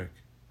best trick.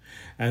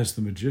 As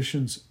the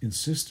magician's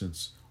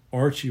insistence,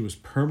 Archie was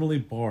permanently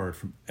barred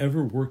from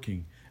ever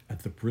working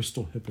at the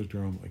Bristol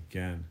Hippodrome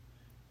again,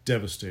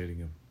 devastating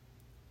him.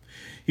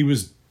 He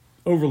was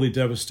overly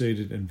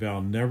devastated and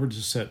vowed never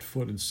to set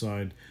foot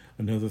inside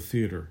another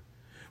theater,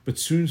 but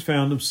soon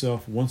found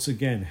himself once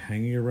again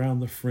hanging around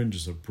the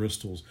fringes of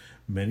Bristol's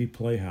many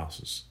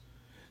playhouses,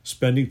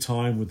 spending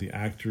time with the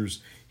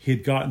actors he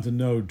had gotten to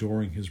know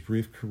during his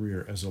brief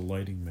career as a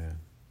lighting man.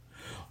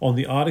 On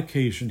the odd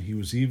occasion, he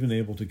was even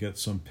able to get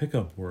some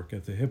pickup work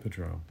at the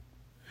Hippodrome.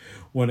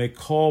 When a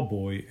call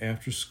boy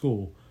after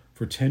school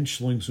for 10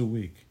 shillings a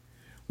week,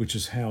 which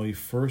is how he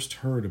first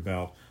heard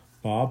about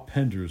Bob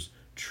Pender's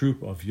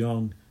troupe of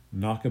young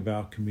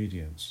knockabout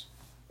comedians.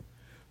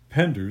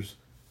 Pender's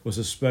was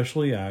a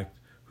specialty act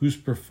whose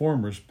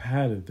performers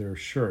padded their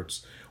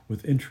shirts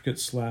with intricate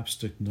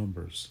slapstick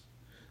numbers,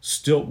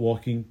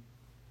 stilt-walking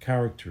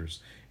characters,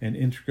 and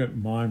intricate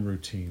mime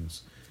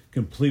routines,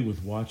 complete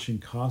with matching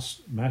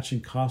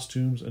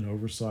costumes and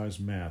oversized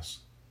masks.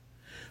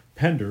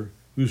 Pender,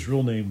 whose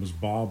real name was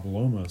Bob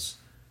Lomas,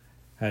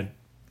 had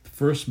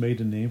first made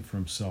a name for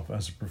himself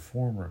as a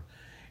performer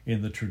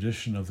in the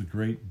tradition of the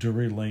great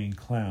Drury Lane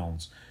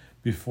clowns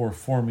before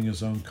forming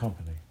his own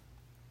company.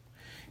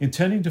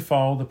 Intending to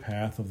follow the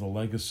path of the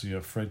legacy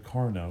of Fred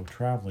Carnot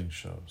traveling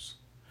shows,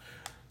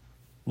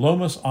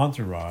 Lomas'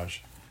 entourage,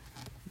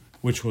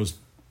 which was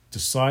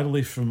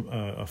decidedly from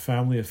a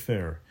family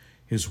affair,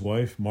 his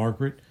wife,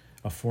 Margaret,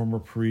 a former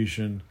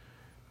Parisian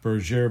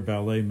Bergère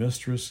ballet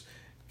mistress,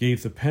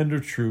 gave the Pender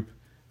troupe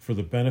for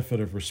the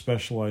benefit of her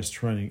specialized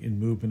training in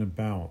movement and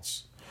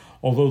balance,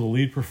 although the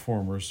lead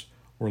performers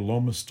were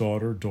Lomas'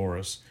 daughter,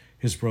 Doris,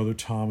 his brother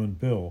Tom and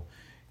Bill,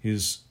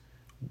 his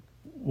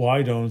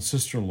wide-owned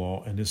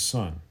sister-in-law, and his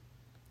son.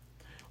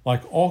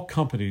 Like all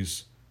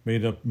companies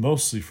made up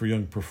mostly for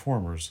young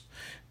performers,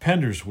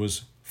 Pender's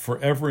was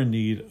forever in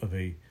need of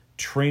a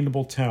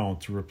trainable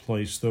talent to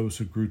replace those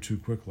who grew too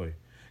quickly,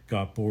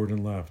 got bored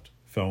and left,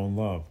 fell in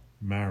love,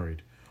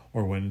 married,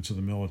 or went into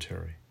the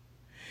military.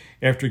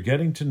 After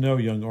getting to know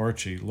young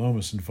Archie,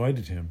 Lomas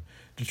invited him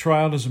to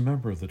try out as a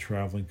member of the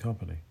traveling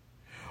company.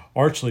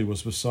 Archie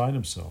was beside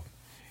himself.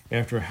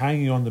 After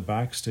hanging on the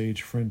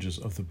backstage fringes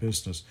of the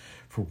business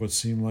for what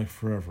seemed like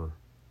forever,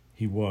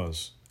 he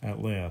was,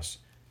 at last,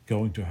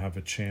 going to have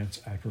a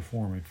chance at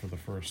performing for the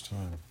first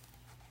time.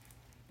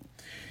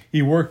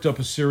 He worked up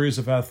a series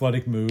of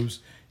athletic moves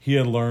he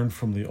had learned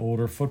from the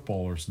older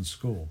footballers in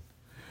school.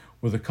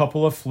 With a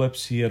couple of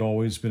flips he had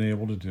always been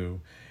able to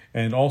do,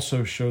 and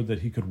also showed that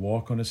he could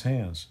walk on his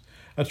hands,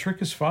 a trick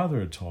his father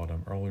had taught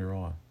him earlier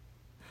on.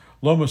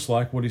 Lomas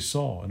liked what he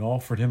saw and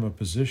offered him a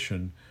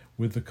position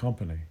with the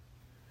company,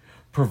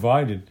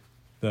 provided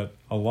that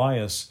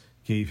Elias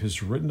gave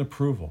his written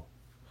approval.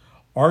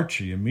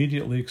 Archie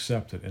immediately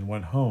accepted and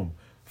went home,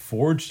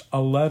 forged a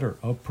letter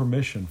of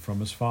permission from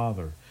his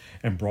father,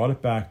 and brought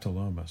it back to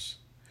Lomas,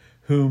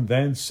 whom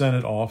then sent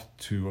it off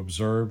to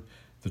observe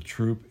the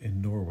troupe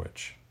in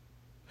Norwich.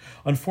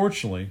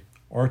 Unfortunately,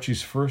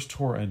 Archie's first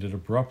tour ended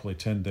abruptly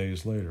 10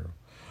 days later,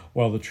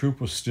 while the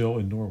troupe was still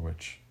in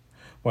Norwich,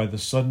 by the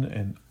sudden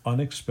and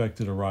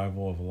unexpected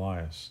arrival of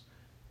Elias.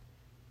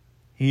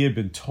 He had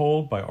been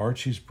told by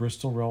Archie's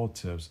Bristol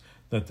relatives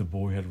that the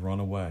boy had run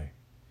away.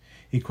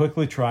 He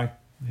quickly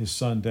tracked his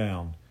son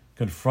down,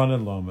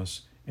 confronted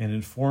Lomas, and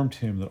informed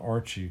him that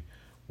Archie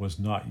was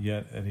not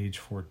yet at age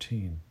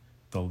 14,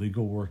 the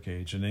legal work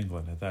age in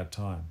England at that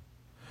time.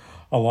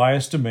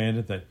 Elias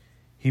demanded that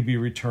he be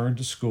returned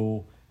to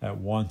school at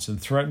once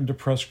and threatened to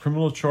press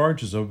criminal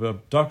charges of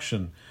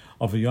abduction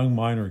of a young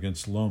minor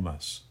against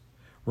Lomas.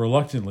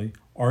 Reluctantly,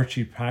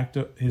 Archie packed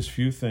up his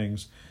few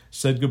things,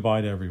 said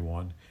goodbye to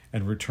everyone,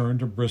 and returned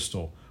to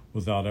Bristol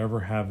without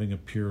ever having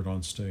appeared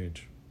on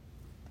stage.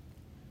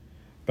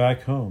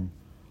 Back home,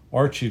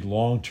 Archie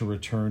longed to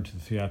return to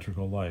the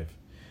theatrical life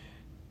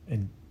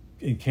and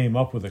came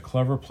up with a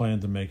clever plan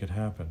to make it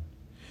happen.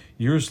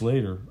 Years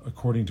later,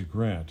 according to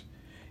Grant,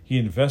 he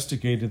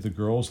investigated the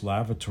girls'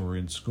 lavatory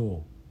in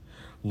school,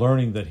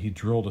 learning that he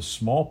drilled a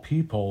small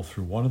peephole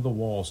through one of the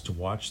walls to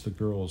watch the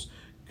girls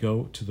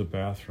go to the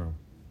bathroom.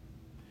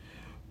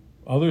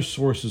 Other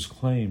sources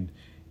claimed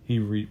he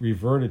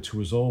reverted to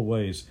his old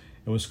ways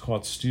and was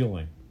caught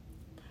stealing.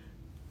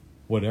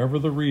 Whatever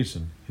the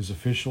reason, his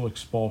official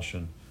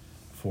expulsion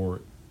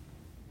for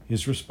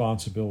his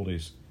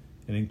responsibilities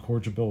and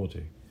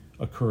incorrigibility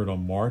occurred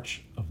on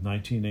March of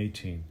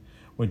 1918,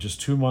 when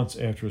just 2 months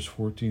after his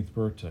 14th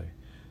birthday,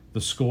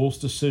 the school's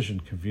decision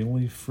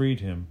conveniently freed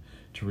him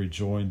to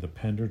rejoin the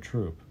Pender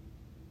troupe.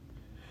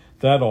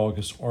 That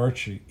August,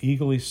 Archie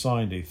eagerly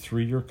signed a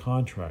 3-year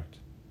contract,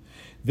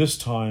 this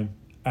time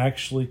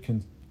actually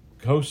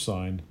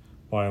co-signed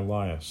by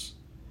Elias,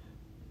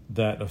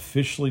 that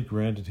officially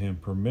granted him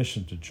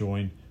permission to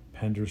join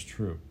Pender's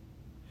troupe,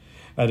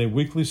 at a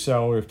weekly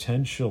salary of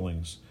 10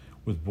 shillings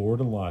with board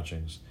and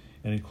lodgings,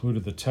 and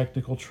included the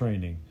technical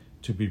training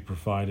to be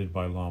provided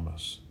by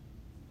Lammas.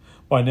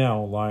 By now,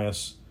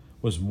 Elias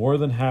was more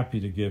than happy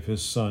to give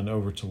his son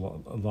over to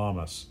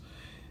Lammas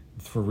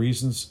for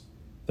reasons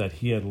that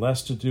he had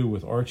less to do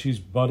with Archie's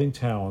budding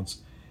talents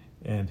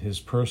and his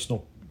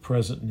personal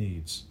present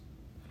needs.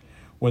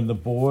 When the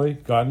boy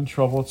got in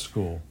trouble at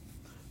school,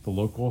 the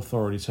local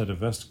authorities had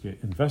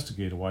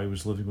investigated why he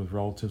was living with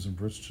relatives in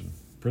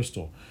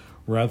Bristol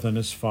rather than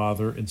his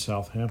father in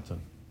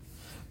Southampton.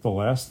 The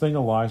last thing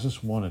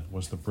Elias wanted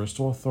was the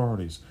Bristol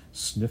authorities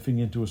sniffing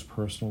into his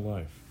personal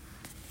life.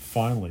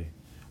 Finally,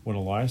 when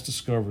Elias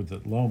discovered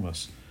that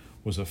Lammas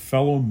was a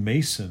fellow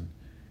Mason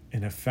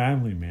and a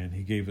family man,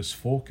 he gave his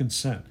full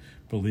consent,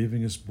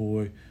 believing his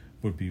boy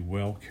would be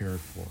well cared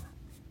for.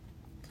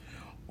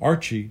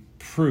 Archie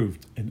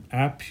proved an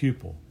apt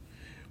pupil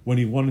when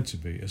he wanted to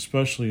be,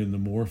 especially in the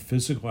more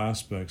physical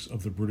aspects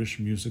of the British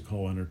music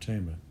hall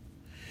entertainment.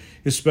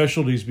 His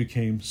specialties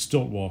became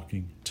stilt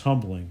walking,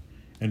 tumbling,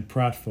 and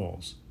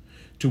pratfalls,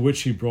 to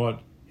which he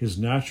brought his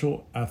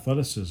natural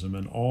athleticism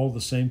and all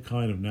the same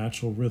kind of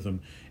natural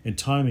rhythm and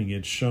timing he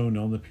had shown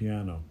on the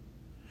piano.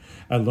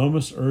 At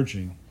Lammas'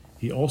 urging,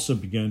 he also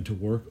began to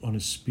work on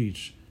his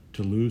speech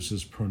to lose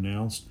his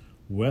pronounced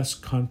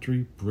West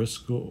Country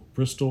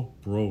Bristol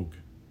brogue.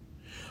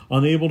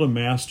 Unable to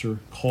master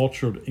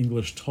cultured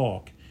English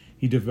talk,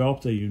 he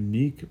developed a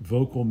unique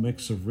vocal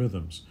mix of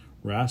rhythms,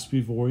 raspy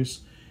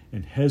voice,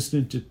 and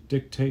hesitant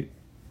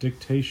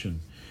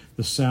dictation,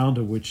 the sound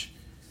of which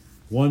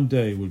one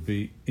day would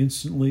be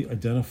instantly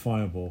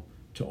identifiable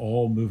to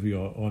all movie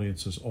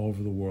audiences all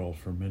over the world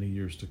for many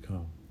years to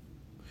come.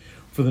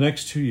 For the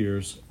next 2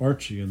 years,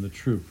 Archie and the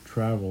troupe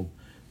traveled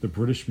the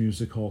British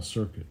music hall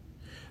circuit,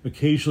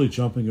 occasionally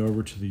jumping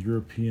over to the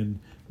European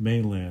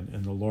mainland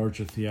and the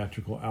larger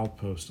theatrical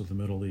outpost of the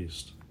Middle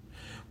East.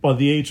 By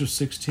the age of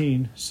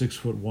 16,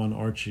 6'1"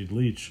 Archibald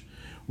Leach,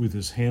 with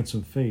his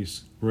handsome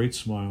face, great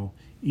smile,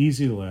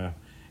 easy laugh,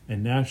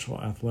 and natural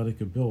athletic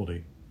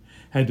ability,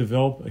 had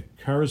developed a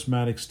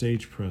charismatic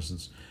stage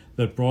presence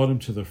that brought him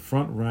to the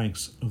front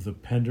ranks of the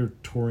Pender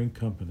touring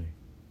company.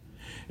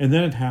 And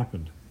then it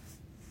happened.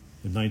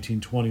 In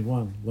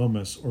 1921,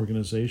 Lammas'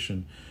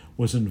 organization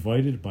was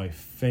invited by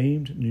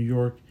famed New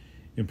York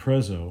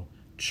impreso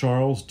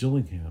Charles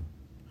Dillingham,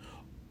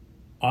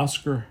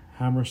 Oscar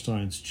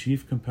Hammerstein's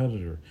chief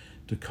competitor,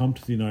 to come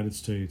to the United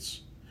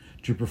States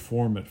to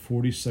perform at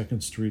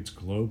 42nd Street's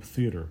Globe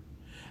Theater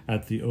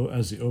as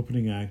the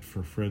opening act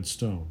for Fred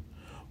Stone,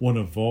 one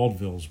of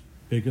vaudeville's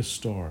biggest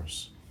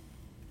stars.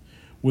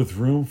 With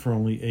room for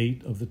only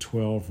 8 of the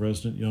 12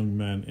 resident young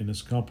men in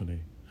his company,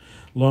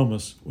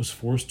 Lammas was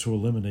forced to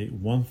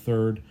eliminate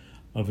 1/3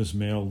 of his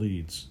male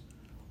leads.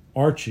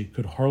 Archie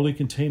could hardly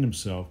contain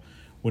himself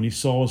when he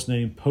saw his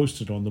name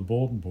posted on the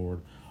bulletin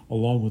board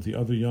along with the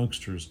other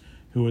youngsters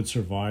who had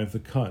survived the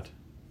cut.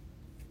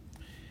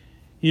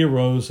 He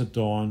arose at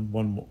dawn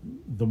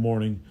the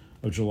morning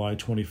of July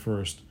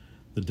 21st,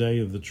 the day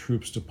of the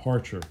troupe's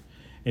departure,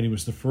 and he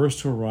was the first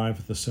to arrive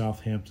at the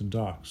Southampton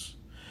docks,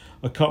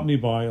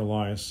 accompanied by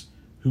Elias,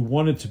 who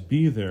wanted to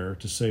be there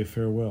to say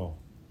farewell.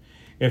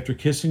 After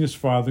kissing his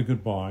father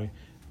goodbye,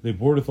 they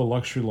boarded the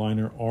luxury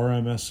liner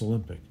RMS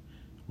Olympic,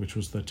 which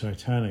was the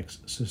Titanic's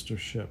sister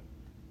ship,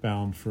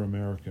 bound for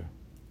America.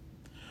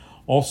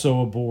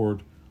 Also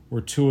aboard were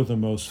 2 of the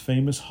most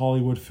famous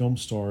Hollywood film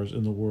stars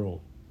in the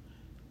world,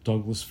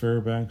 Douglas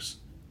Fairbanks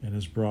and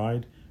his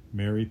bride,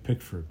 Mary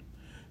Pickford,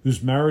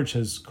 whose marriage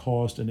has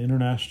caused an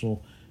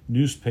international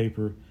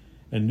newspaper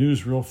and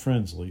newsreel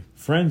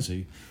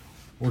frenzy,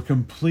 were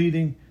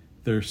completing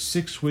their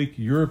 6-week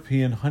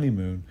European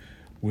honeymoon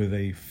with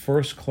a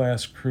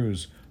first-class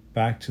cruise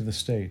back to the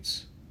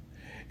States.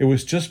 It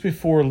was just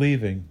before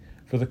leaving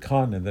for the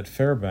continent that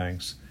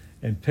Fairbanks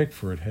and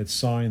Pickford had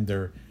signed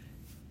their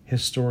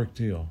historic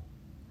deal,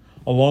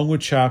 along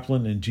with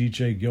Chaplin and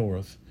G.J.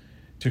 Gilrath,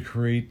 to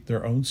create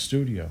their own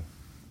studio,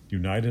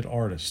 United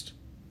Artists,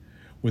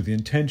 with the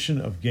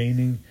intention of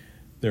gaining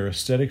their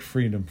aesthetic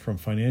freedom from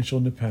financial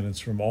independence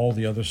from all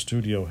the other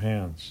studio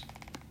hands.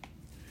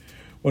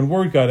 When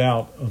word got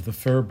out of the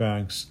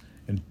Fairbanks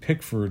and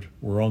Pickford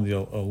were on the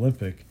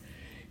Olympic,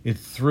 it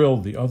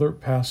thrilled the other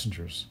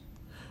passengers,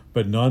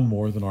 but none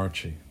more than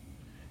Archie.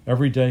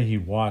 Every day he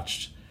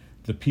watched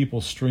the people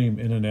stream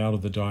in and out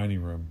of the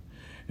dining room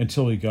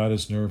until he got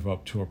his nerve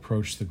up to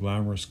approach the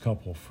glamorous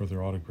couple for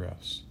their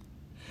autographs.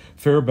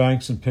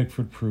 Fairbanks and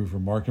Pickford proved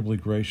remarkably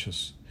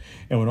gracious,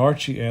 and when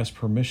Archie asked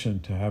permission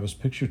to have his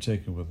picture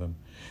taken with them,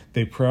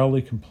 they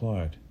proudly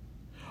complied.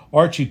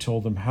 Archie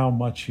told them how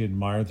much he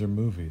admired their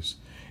movies,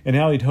 and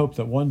how he'd hoped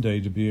that one day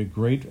to be a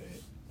great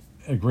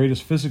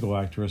as physical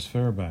actor as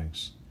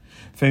Fairbanks,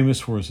 famous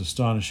for his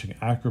astonishing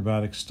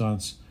acrobatic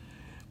stunts,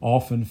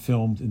 often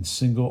filmed in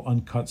single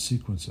uncut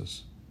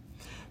sequences.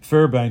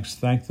 Fairbanks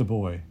thanked the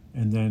boy,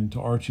 and then, to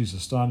Archie's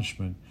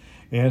astonishment,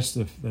 asked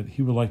that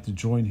he would like to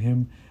join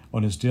him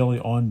on his daily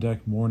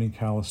on-deck morning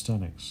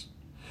calisthenics.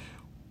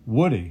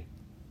 Woody,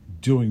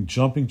 doing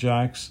jumping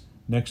jacks,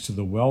 next to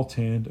the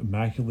well-tanned,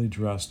 immaculately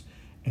dressed,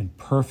 and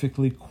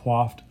perfectly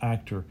coiffed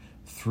actor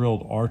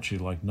thrilled Archie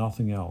like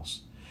nothing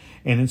else,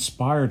 and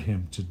inspired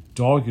him to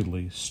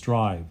doggedly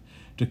strive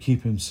to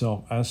keep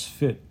himself as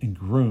fit and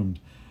groomed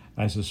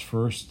as this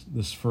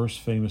first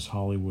famous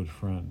Hollywood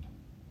friend.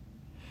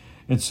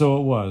 And so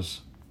it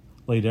was,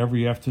 late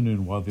every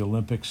afternoon while the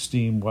Olympic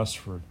steamed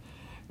westward,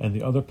 and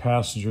the other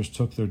passengers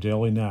took their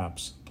daily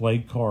naps,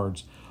 played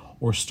cards,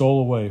 or stole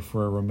away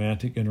for a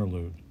romantic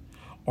interlude.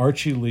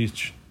 Archie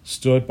Leach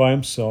stood by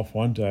himself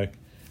on deck,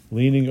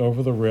 leaning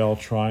over the rail,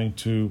 trying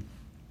to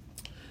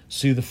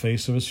see the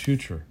face of his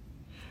future.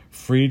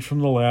 Freed from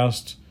the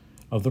last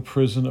of the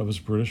prison of his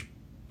British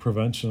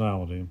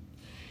provinciality,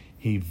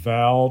 he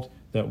vowed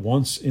that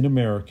once in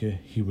America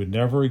he would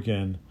never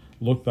again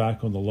look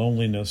back on the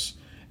loneliness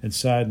and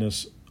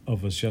sadness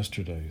of his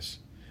yesterdays,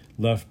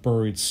 left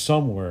buried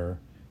somewhere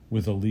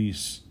with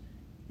Elise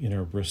in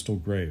her Bristol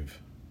grave.